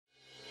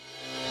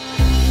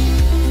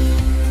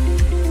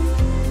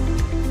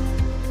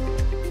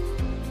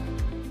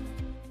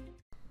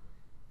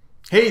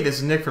Hey, this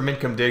is Nick from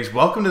Income Digs.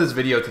 Welcome to this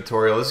video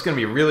tutorial. This is going to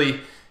be a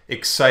really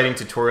exciting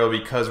tutorial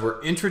because we're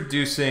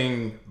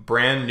introducing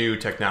brand new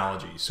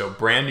technology. So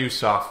brand new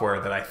software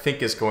that I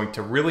think is going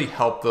to really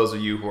help those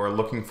of you who are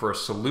looking for a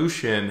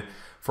solution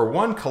for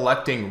one,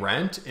 collecting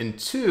rent, and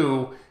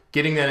two,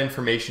 getting that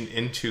information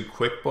into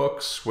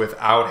QuickBooks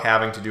without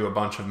having to do a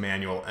bunch of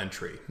manual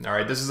entry. All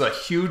right, this is a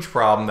huge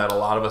problem that a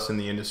lot of us in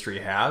the industry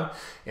have,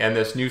 and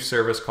this new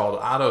service called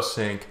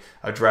AutoSync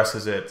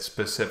addresses it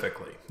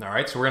specifically. All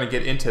right, so we're gonna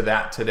get into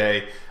that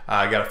today.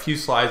 I got a few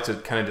slides to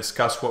kind of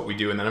discuss what we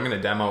do, and then I'm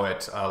gonna demo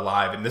it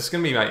live. And this is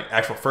gonna be my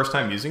actual first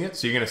time using it,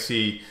 so you're gonna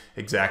see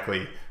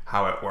exactly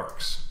how it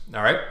works.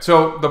 All right,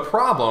 so the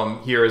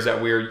problem here is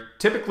that we're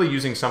typically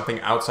using something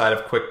outside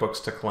of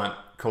QuickBooks to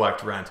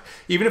collect rent.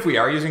 Even if we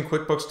are using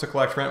QuickBooks to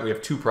collect rent, we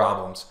have two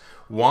problems.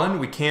 One,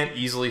 we can't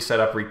easily set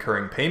up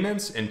recurring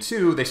payments, and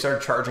two, they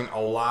started charging a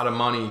lot of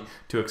money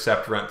to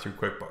accept rent through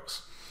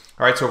QuickBooks.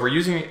 All right, so if we're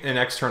using an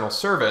external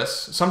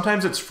service,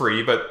 sometimes it's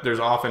free, but there's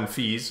often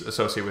fees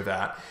associated with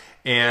that.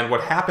 And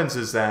what happens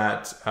is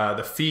that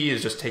the fee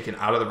is just taken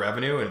out of the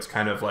revenue, and it's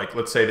kind of like,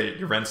 let's say that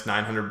your rent's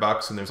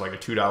 $900 and there's like a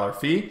 $2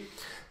 fee,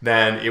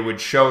 then it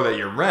would show that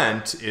your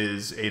rent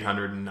is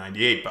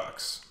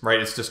 $898,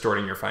 right? It's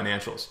distorting your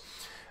financials.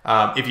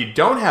 If you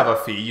don't have a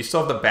fee, you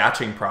still have the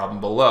batching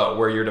problem below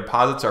where your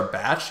deposits are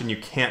batched and you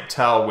can't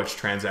tell which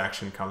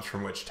transaction comes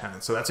from which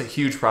tenant. So that's a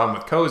huge problem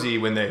with Cozy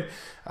when they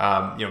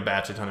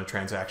batch a ton of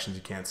transactions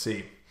you can't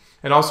see.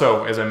 And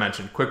also, as I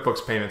mentioned,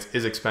 QuickBooks payments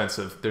is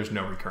expensive. There's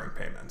no recurring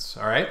payments,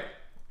 all right?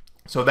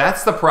 So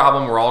that's the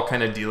problem we're all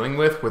kind of dealing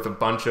with a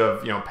bunch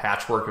of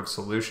patchwork of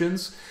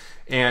solutions.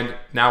 And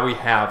now we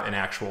have an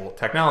actual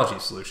technology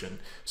solution.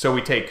 So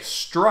we take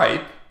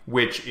Stripe,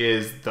 which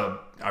is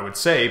I would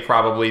say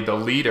probably the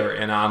leader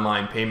in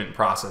online payment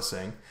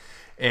processing,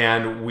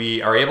 and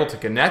we are able to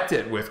connect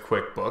it with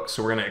QuickBooks.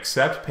 So we're going to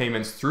accept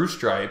payments through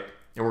Stripe,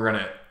 and we're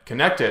going to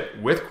connect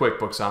it with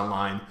QuickBooks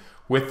Online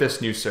with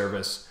this new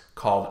service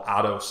called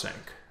AutoSync.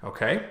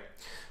 Okay,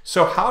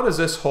 so how does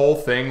this whole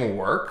thing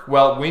work?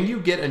 Well, when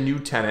you get a new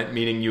tenant,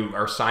 meaning you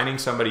are signing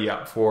somebody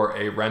up for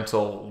a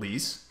rental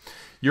lease,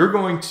 you're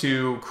going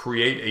to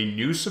create a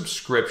new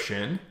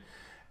subscription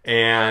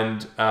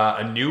and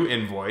a new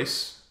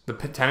invoice. The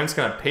tenant's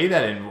going to pay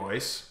that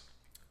invoice.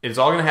 It's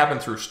all going to happen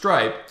through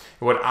Stripe.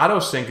 And what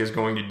AutoSync is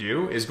going to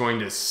do is going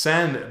to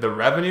send the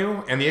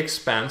revenue and the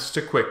expense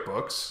to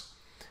QuickBooks.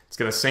 It's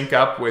going to sync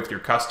up with your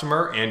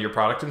customer and your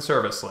product and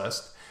service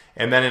list.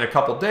 And then in a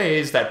couple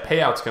days, that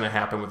payout's going to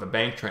happen with a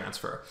bank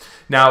transfer.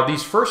 Now,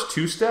 these first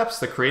two steps,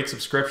 the create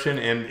subscription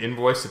and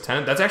invoice the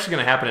tenant, that's actually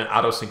going to happen in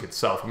AutoSync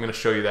itself. I'm going to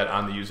show you that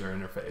on the user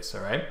interface,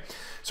 all right?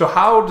 So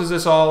how does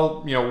this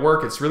all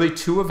work? It's really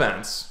two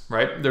events,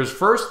 right? There's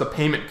first the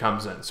payment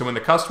comes in. So when the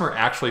customer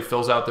actually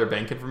fills out their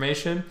bank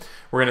information,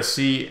 we're going to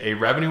see a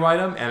revenue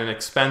item and an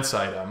expense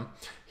item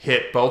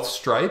hit both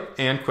Stripe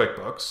and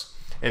QuickBooks.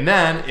 And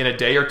then in a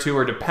day or two,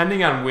 or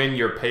depending on when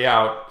your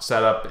payout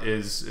setup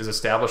is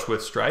established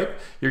with Stripe,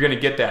 you're going to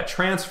get that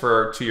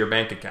transfer to your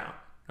bank account.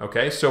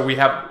 Okay, so we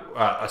have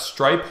a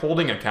Stripe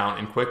holding account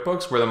in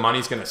QuickBooks where the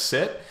money's going to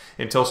sit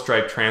until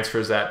Stripe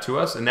transfers that to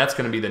us, and that's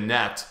going to be the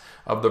net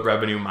of the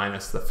revenue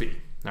minus the fee.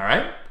 All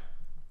right,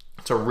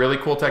 it's a really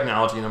cool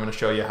technology, and I'm going to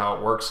show you how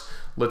it works.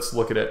 Let's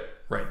look at it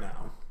right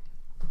now.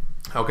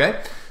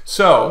 Okay,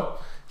 so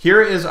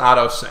here is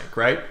AutoSync,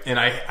 right? And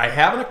I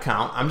have an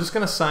account. I'm just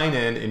going to sign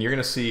in, and you're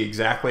going to see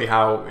exactly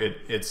how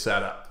it's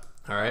set up.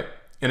 All right.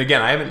 And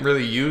again, I haven't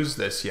really used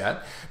this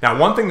yet. Now,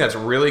 one thing that's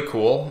really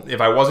cool, if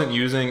I wasn't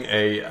using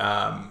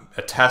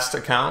a test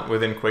account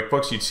within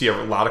QuickBooks, you'd see a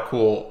lot of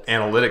cool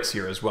analytics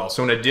here as well.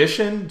 So in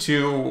addition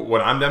to what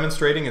I'm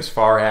demonstrating as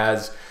far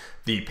as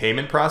the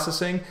payment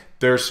processing,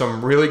 there's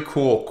some really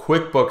cool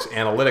QuickBooks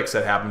analytics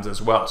that happens as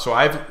well. So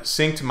I've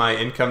synced my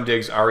Income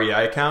Digs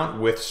REI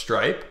account with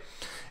Stripe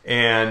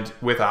and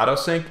with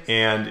AutoSync,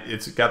 and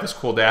it's got this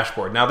cool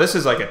dashboard. Now, this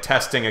is like a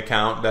testing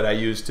account that I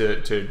use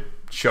to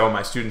show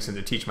my students and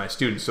to teach my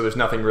students, so there's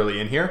nothing really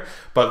in here,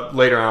 but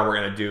later on we're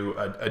going to do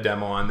a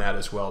demo on that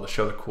as well to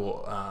show the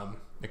cool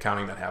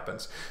accounting that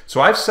happens.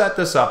 So I've set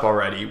this up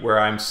already where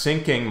I'm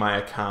syncing my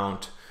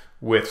account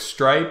with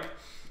Stripe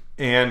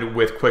and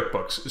with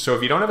QuickBooks. So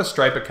if you don't have a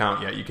Stripe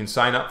account yet, you can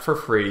sign up for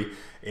free,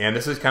 and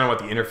this is kind of what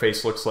the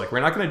interface looks like. We're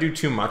not going to do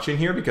too much in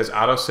here because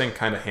AutoSync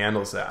kind of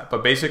handles that,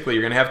 but basically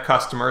you're going to have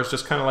customers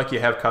just kind of like you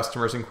have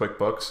customers in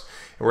QuickBooks,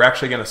 and we're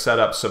actually going to set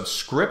up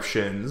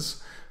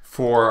subscriptions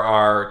for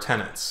our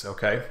tenants,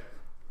 okay?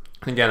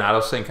 Again,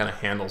 AutoSync kind of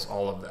handles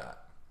all of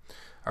that.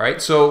 All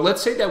right, so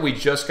let's say that we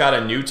just got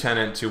a new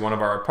tenant to one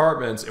of our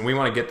apartments and we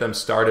want to get them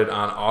started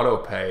on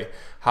Autopay.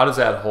 How does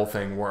that whole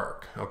thing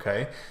work,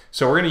 okay?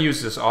 So we're going to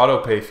use this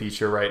Autopay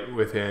feature right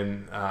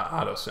within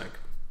AutoSync.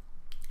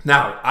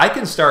 Now, I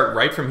can start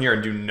right from here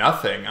and do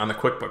nothing on the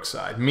QuickBooks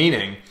side,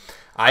 meaning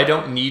I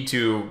don't need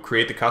to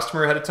create the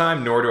customer ahead of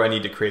time, nor do I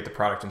need to create the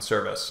product and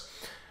service.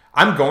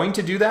 I'm going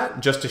to do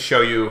that just to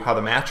show you how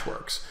the match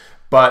works.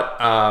 But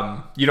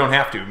you don't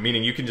have to,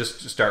 meaning you can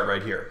just start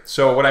right here.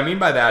 So what I mean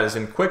by that is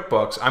in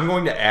QuickBooks, I'm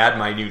going to add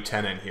my new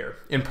tenant here.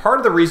 And part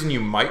of the reason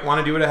you might want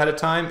to do it ahead of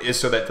time is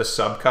so that the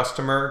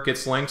sub-customer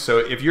gets linked. So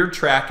if you're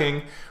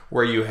tracking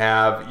where you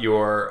have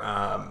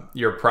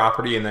your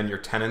property and then your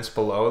tenants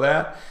below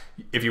that,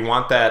 if you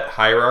want that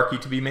hierarchy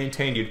to be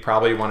maintained, you'd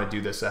probably want to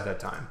do this ahead of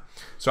time.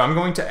 So I'm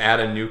going to add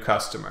a new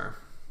customer.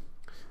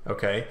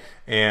 Okay,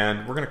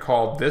 and we're going to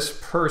call this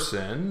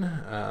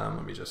person,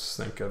 let me just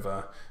think of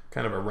a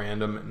kind of a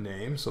random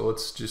name. So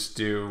let's just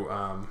do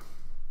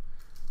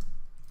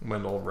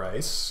Wendell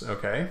Rice,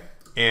 okay?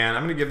 And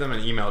I'm going to give them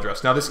an email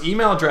address. Now this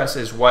email address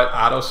is what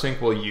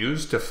AutoSync will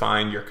use to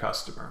find your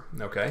customer,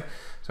 okay?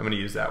 So I'm going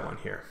to use that one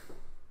here.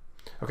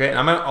 Okay, and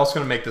I'm also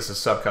going to make this a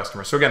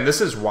sub-customer. So again, this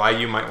is why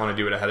you might want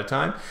to do it ahead of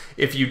time.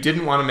 If you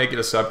didn't want to make it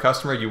a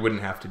sub-customer, you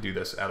wouldn't have to do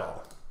this at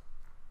all.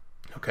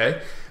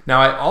 Okay, now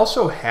I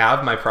also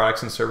have my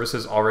products and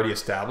services already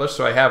established.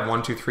 So I have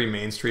 123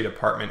 Main Street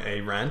Apartment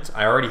A rent.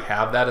 I already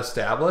have that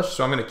established,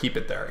 so I'm going to keep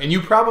it there. And you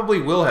probably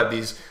will have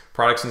these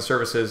products and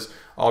services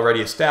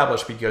already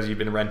established because you've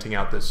been renting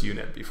out this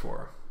unit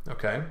before.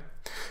 Okay,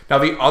 now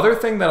the other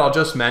thing that I'll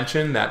just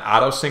mention that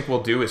AutoSync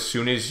will do as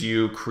soon as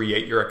you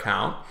create your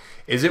account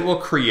is it will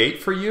create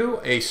for you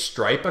a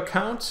Stripe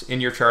account in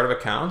your chart of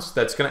accounts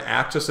that's going to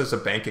act just as a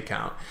bank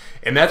account.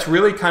 And that's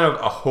really kind of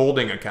a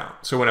holding account.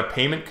 So when a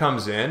payment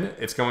comes in,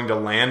 it's going to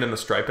land in the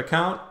Stripe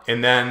account.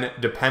 And then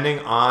depending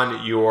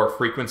on your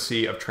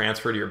frequency of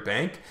transfer to your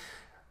bank,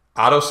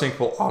 AutoSync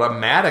will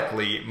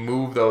automatically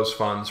move those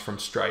funds from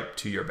Stripe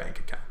to your bank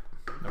account.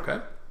 Okay?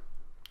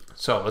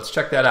 So let's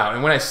check that out.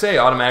 And when I say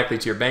automatically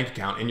to your bank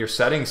account, in your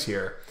settings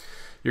here,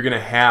 you're going to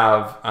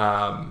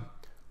have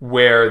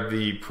where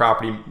the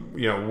property,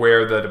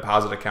 where the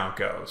deposit account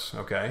goes,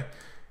 okay?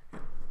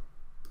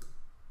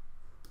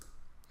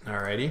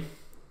 Alrighty,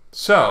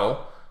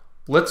 so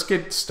let's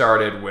get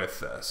started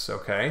with this,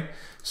 okay?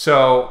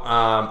 So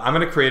I'm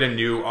gonna create a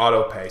new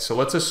Autopay. So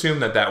let's assume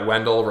that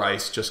Wendell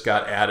Rice just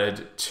got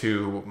added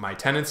to my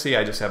tenancy.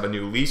 I just have a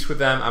new lease with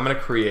them. I'm gonna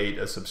create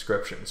a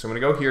subscription. So I'm gonna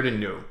go here to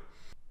New.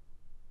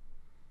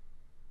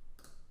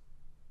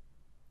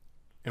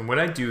 And when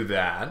I do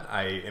that,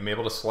 I am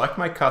able to select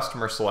my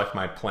customer, select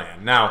my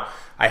plan. Now,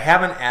 I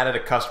haven't added a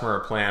customer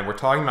or plan. We're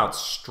talking about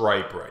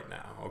Stripe right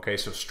now, okay?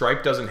 So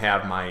Stripe doesn't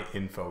have my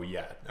info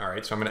yet, all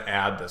right? So I'm gonna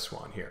add this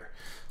one here.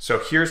 So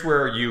here's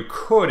where you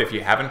could, if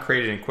you haven't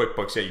created in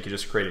QuickBooks yet, you could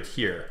just create it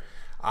here.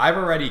 I've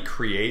already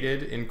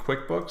created in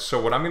QuickBooks,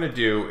 so what I'm gonna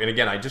do, and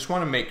again, I just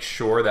wanna make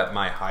sure that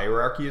my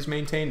hierarchy is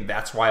maintained.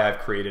 That's why I've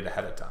created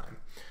ahead of time,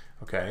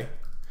 okay?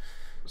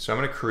 So I'm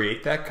gonna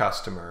create that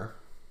customer.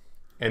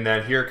 And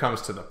then here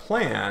comes to the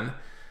plan.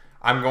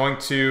 I'm going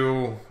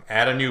to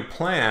add a new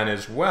plan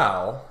as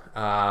well.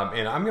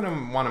 And I'm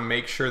gonna wanna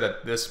make sure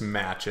that this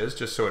matches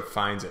just so it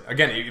finds it.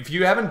 Again, if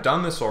you haven't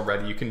done this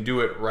already, you can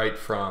do it right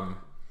from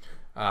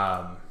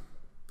AutoSync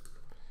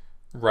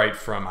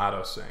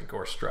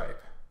or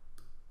Stripe.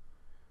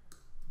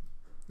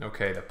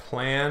 Okay, the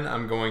plan,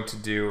 I'm going to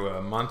do a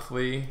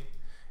monthly,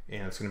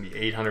 and it's gonna be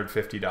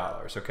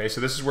 $850. Okay, so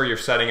this is where you're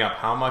setting up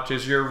how much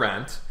is your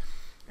rent,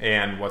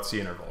 and what's the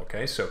interval,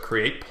 okay? So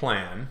create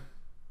plan.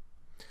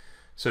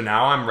 So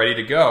now I'm ready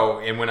to go,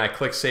 and when I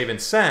click save and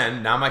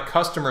send, now my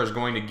customer is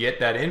going to get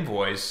that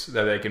invoice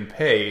that they can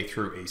pay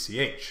through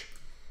ACH,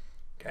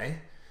 okay?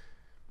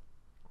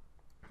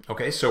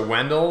 Okay, so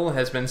Wendell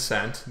has been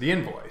sent the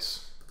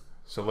invoice.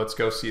 So let's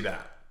go see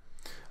that.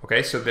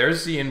 Okay, so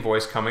there's the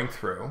invoice coming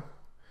through.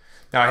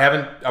 Now I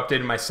haven't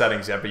updated my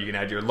settings yet, but you can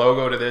add your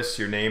logo to this,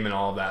 your name and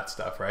all of that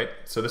stuff, right?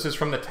 So this is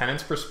from the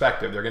tenant's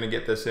perspective. They're gonna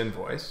get this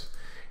invoice.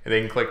 And they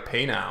can click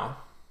pay now.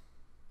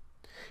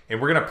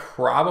 And we're gonna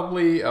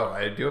probably, oh,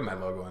 I do have my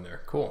logo in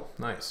there. Cool,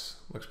 nice,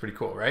 looks pretty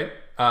cool, right?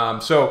 I'm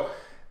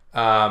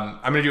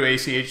gonna do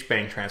ACH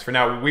bank transfer.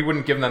 Now, we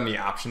wouldn't give them the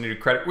option to do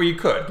credit, well, you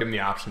could give them the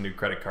option to do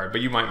credit card,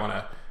 but you might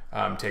wanna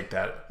take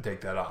that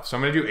off. So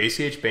I'm gonna do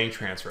ACH bank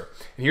transfer.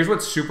 And here's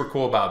what's super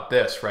cool about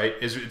this, right?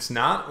 Is it's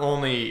not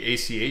only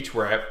ACH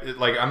where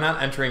I'm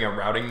not entering a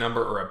routing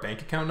number or a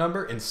bank account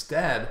number.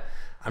 Instead,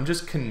 I'm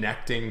just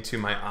connecting to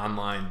my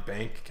online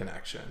bank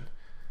connection.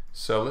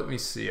 So let me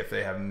see if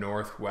they have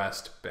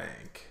Northwest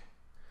Bank.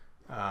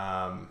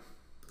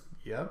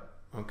 Yep,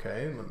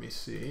 okay, let me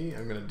see.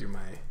 I'm gonna do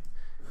my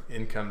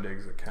Income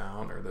Digs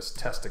account, or this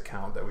test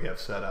account that we have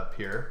set up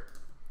here.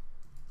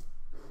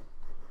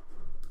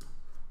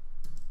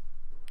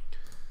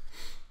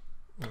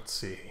 Let's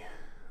see,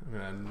 I'm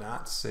gonna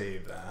not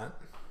save that.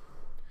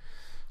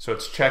 So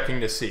it's checking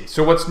to see.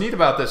 So what's neat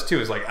about this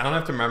too is I don't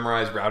have to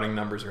memorize routing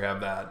numbers or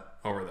have that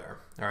over there.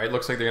 All right,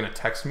 looks like they're gonna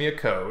text me a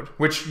code,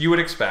 which you would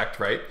expect,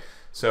 right?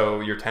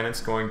 So your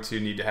tenant's going to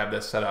need to have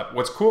this set up.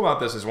 What's cool about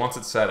this is once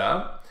it's set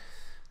up,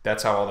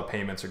 that's how all the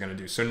payments are gonna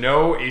do. So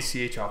no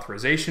ACH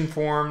authorization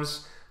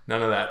forms,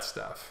 none of that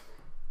stuff.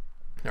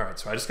 All right,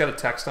 so I just got a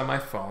text on my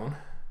phone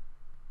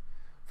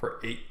for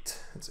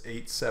it's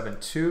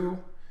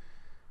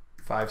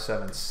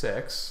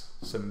 872-576,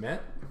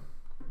 submit.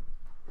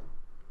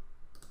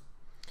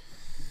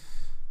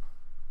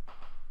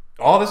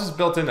 all this is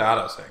built into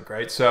AutoSync,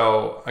 right?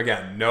 So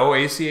again, no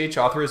ACH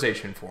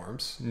authorization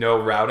forms,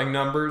 no routing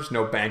numbers,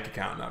 no bank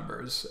account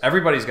numbers.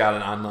 Everybody's got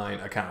an online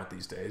account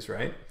these days,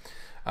 right?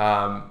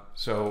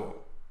 So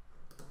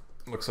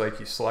looks like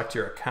you select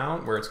your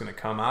account where it's going to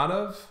come out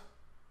of,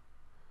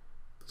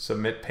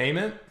 submit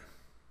payment.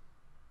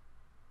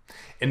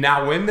 And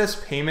now when this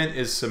payment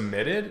is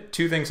submitted,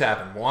 two things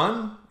happen.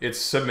 One, it's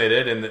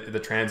submitted and the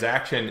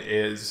transaction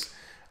is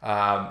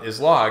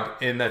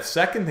logged. And the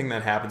second thing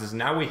that happens is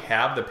now we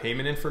have the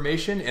payment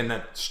information, and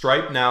that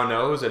Stripe now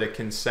knows that it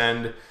can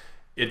send,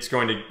 it's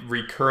going to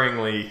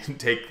recurringly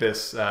take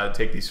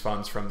these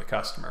funds from the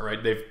customer,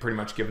 right? They've pretty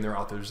much given their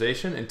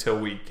authorization until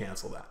we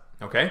cancel that,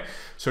 okay?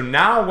 So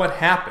now what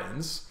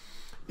happens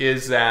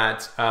is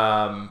that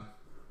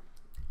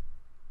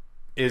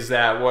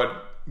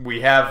what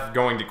we have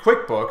going to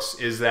QuickBooks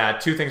is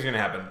that two things are going to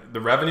happen. The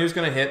revenue is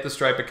going to hit the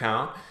Stripe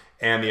account,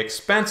 and the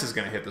expense is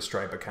going to hit the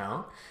Stripe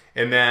account,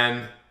 and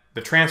then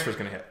the transfer is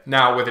going to hit.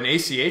 Now with an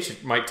ACH,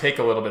 it might take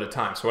a little bit of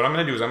time. So what I'm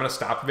going to do is I'm going to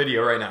stop the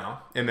video right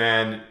now, and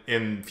then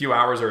in a few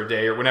hours or a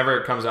day or whenever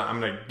it comes out,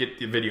 I'm going to get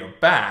the video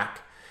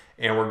back,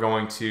 and we're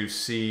going to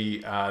see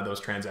those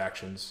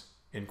transactions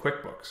in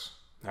QuickBooks.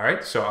 All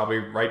right, so I'll be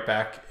right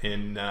back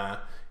in a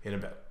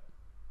bit.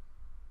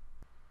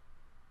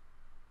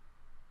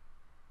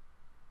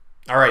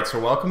 All right, so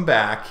welcome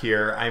back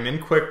here. I'm in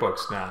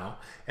QuickBooks now,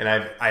 and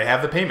I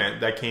have the payment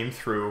that came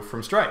through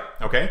from Stripe,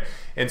 okay?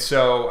 And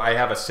so I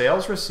have a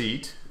sales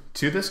receipt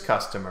to this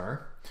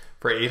customer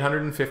for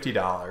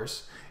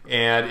 $850,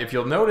 and if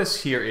you'll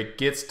notice here, it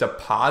gets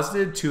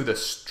deposited to the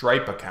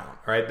Stripe account,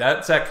 right?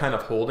 That's that kind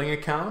of holding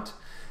account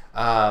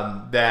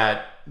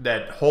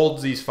that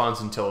holds these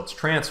funds until it's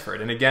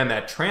transferred. And again,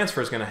 that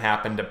transfer is going to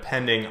happen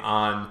depending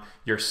on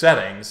your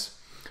settings.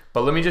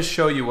 But let me just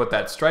show you what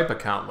that Stripe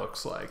account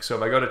looks like. So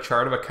if I go to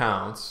chart of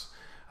accounts,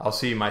 I'll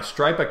see my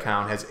Stripe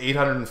account has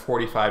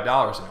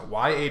 $845 in it.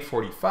 Why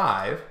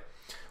 $845?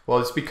 Well,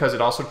 it's because it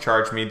also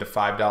charged me the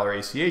 $5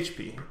 ACH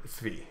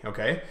fee,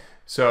 okay?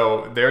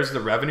 So there's the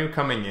revenue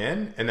coming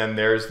in, and then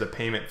there's the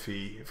payment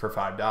fee for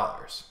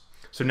 $5.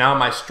 So now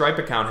my Stripe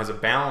account has a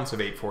balance of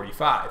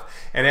 $845.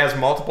 And as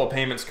multiple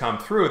payments come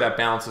through, that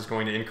balance is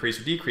going to increase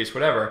or decrease,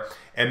 whatever.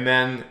 And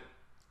then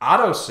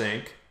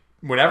AutoSync,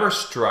 whenever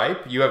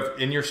Stripe, you have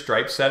in your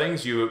Stripe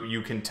settings,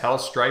 you can tell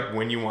Stripe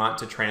when you want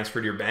to transfer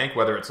to your bank,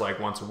 whether it's like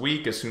once a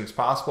week, as soon as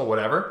possible,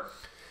 whatever.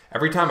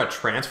 Every time a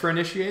transfer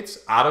initiates,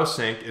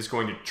 AutoSync is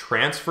going to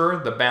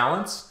transfer the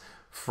balance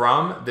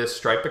from this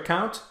Stripe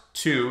account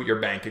to your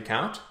bank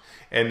account,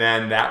 and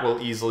then that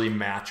will easily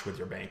match with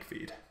your bank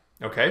feed.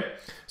 Okay,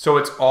 so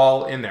it's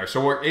all in there.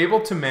 So we're able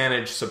to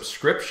manage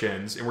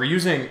subscriptions, and we're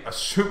using a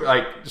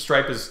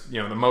Stripe is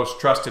the most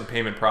trusted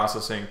payment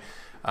processing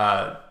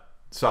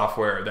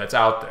software that's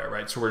out there,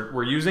 right? So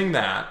we're using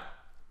that,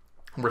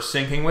 we're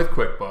syncing with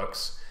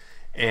QuickBooks,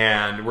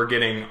 and we're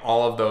getting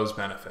all of those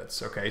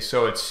benefits, okay?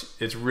 So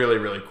it's really,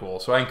 really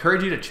cool. So I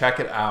encourage you to check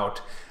it out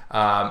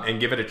and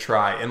give it a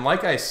try. And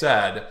like I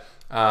said,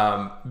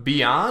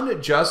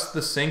 beyond just the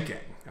syncing,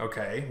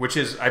 okay, which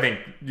is, I think,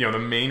 the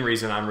main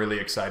reason I'm really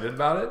excited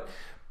about it,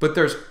 but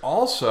there's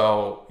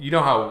also, you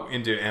know how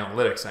into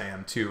analytics I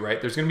am too, right?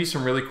 There's going to be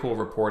some really cool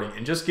reporting,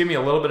 and just give me a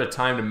little bit of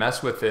time to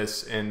mess with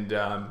this and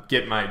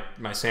get my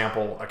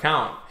sample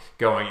account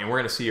going, and we're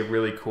going to see a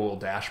really cool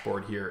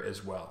dashboard here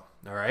as well.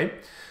 All right,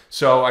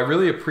 so I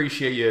really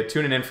appreciate you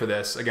tuning in for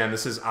this. Again,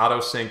 this is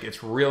AutoSync.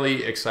 It's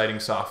really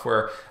exciting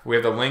software. We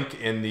have the link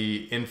in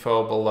the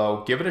info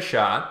below. Give it a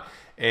shot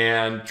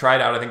and try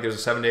it out. I think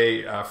there's a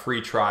 7-day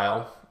free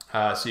trial.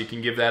 So you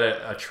can give that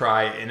a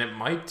try, and it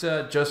might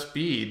just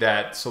be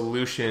that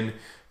solution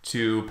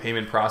to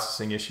payment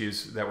processing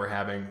issues that we're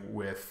having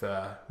with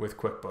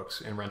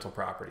QuickBooks and rental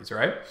properties, all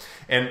right?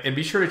 And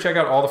be sure to check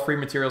out all the free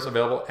materials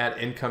available at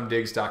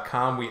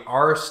incomedigs.com. We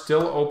are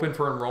still open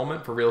for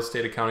enrollment for Real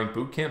Estate Accounting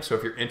Bootcamp, so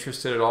if you're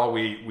interested at all,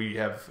 we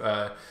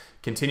have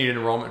continued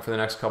enrollment for the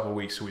next couple of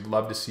weeks, so we'd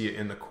love to see you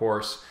in the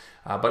course.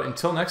 But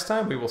until next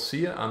time, we will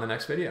see you on the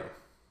next video.